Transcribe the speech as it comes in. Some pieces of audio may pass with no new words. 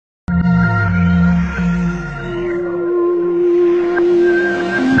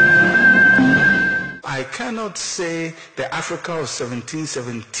cannot say the Africa of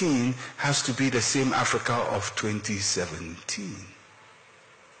 1717 has to be the same Africa of 2017.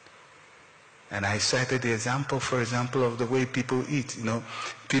 And I cited the example, for example, of the way people eat. You know,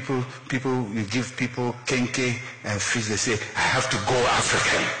 people, you give people kenke and fish, they say, I have to go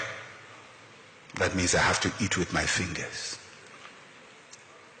African. That means I have to eat with my fingers.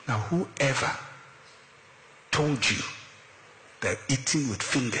 Now, whoever told you that eating with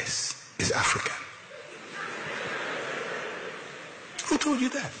fingers is African? Who told you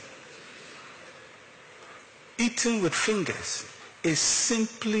that? Eating with fingers is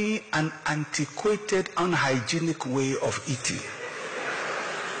simply an antiquated, unhygienic way of eating.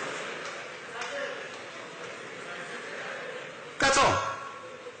 That's all.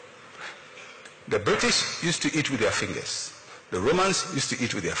 The British used to eat with their fingers. The Romans used to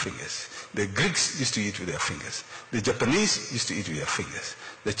eat with their fingers. The Greeks used to eat with their fingers. The Japanese used to eat with their fingers.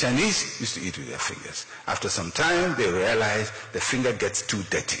 The Chinese used to eat with their fingers. After some time, they realized the finger gets too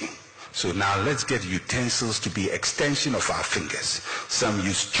dirty. So now let's get utensils to be extension of our fingers. Some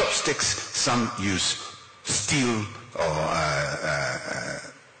use chopsticks, some use steel or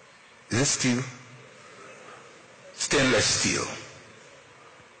is it steel? Stainless steel.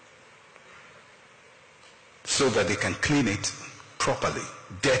 So that they can clean it properly.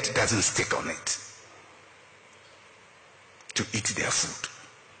 Dirt doesn't stick on it. To eat their food.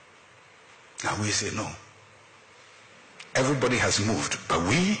 Now we say no. Everybody has moved, but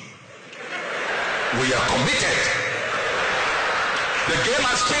we are committed. The game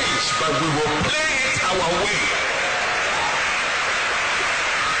has changed, but we will play it our way.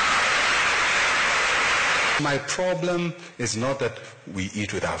 My problem is not that we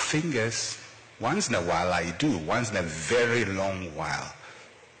eat with our fingers. Once in a while I do, once in a very long while.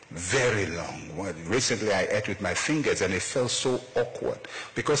 Very long. Recently I ate with my fingers and it felt so awkward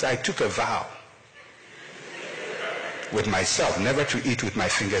because I took a vow with myself never to eat with my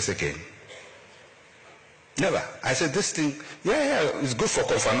fingers again. Never. I said, this thing, it's good for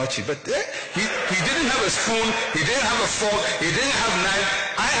Kofanochi, but he didn't have a spoon, he didn't have a fork, he didn't have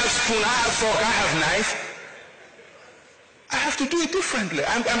knife. I have spoon, I have fork, I have knife. I have to do it differently.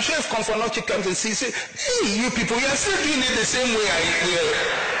 I'm sure if Kofanochi comes and sees it, hey, you people, you are still doing it the same way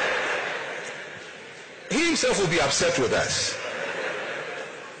he himself will be upset with us.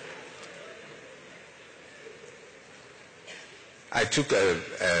 I took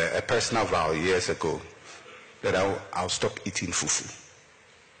a personal vow years ago that I'll stop eating fufu.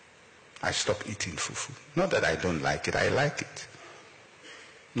 I stopped eating fufu. Not that I don't like it, I like it.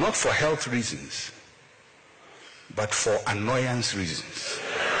 Not for health reasons, but for annoyance reasons.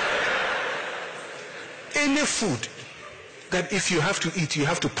 Any food that if you have to eat, you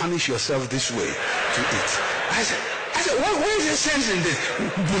have to punish yourself this way to eat. I said, what is the sense in this?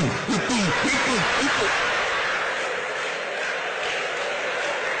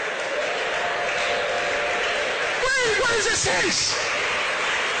 What is the sense?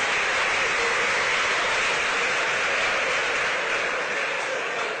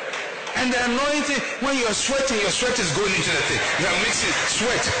 And the annoying thing, when you are sweating, your sweat is going into the thing. You are mixing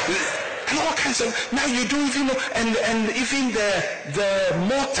sweat and all kinds of. Now you don't even know. And even the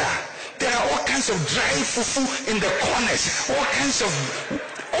mortar, there are all kinds of dry fufu in the corners. All kinds of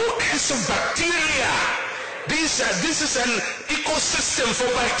bacteria. This is an ecosystem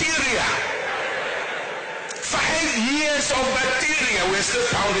for bacteria. 5 years of bacteria, we're still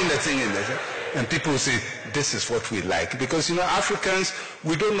pounding the thing in there. And people say, this is what we like. Because, Africans,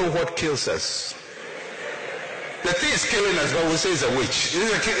 we don't know what kills us. The thing is killing us, but we say it's a witch.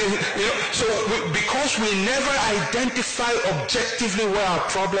 So because we never identify objectively where our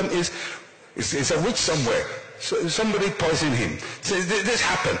problem is, it's a witch somewhere. So somebody poisoned him. So this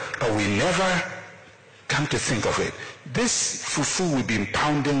happened, but we never come to think of it. This fufu we've been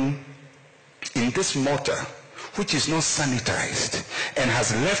pounding in this mortar, which is not sanitized and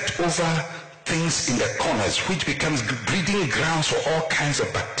has left over things in the corners, which becomes breeding grounds for all kinds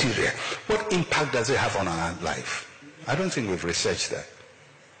of bacteria. What impact does it have on our life? I don't think we've researched that.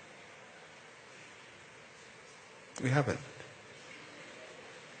 We haven't.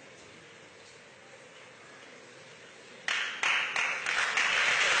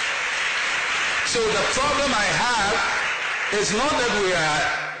 So the problem I have is not that we are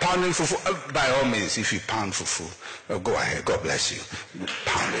pounding fufu. By all means, if you pound fufu, go ahead, God bless you.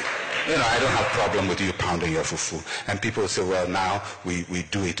 Pound it. I don't have a problem with you pounding your fufu. And people say, well, now we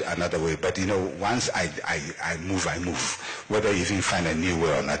do it another way. But once I move, I move. Whether you even find a new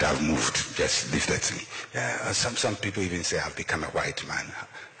way or not, I've moved. Just leave that thing. Yeah, some people even say I've become a white man.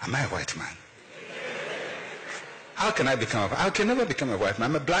 Am I a white man? How can I become a white man? I can never become a white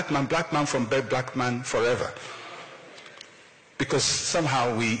man. I'm a black man from birth, black man forever. Because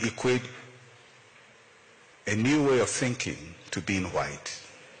somehow we equate a new way of thinking to being white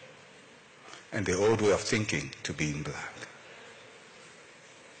and the old way of thinking to being black.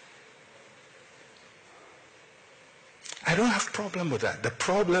 I don't have a problem with that. The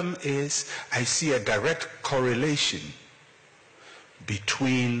problem is I see a direct correlation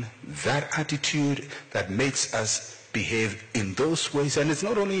between that attitude that makes us behave in those ways. And it's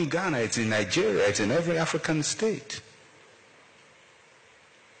not only in Ghana, it's in Nigeria, it's in every African state.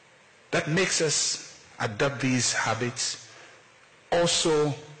 That makes us adopt these habits,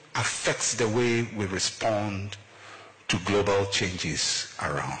 also affects the way we respond to global changes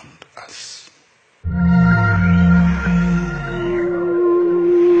around us.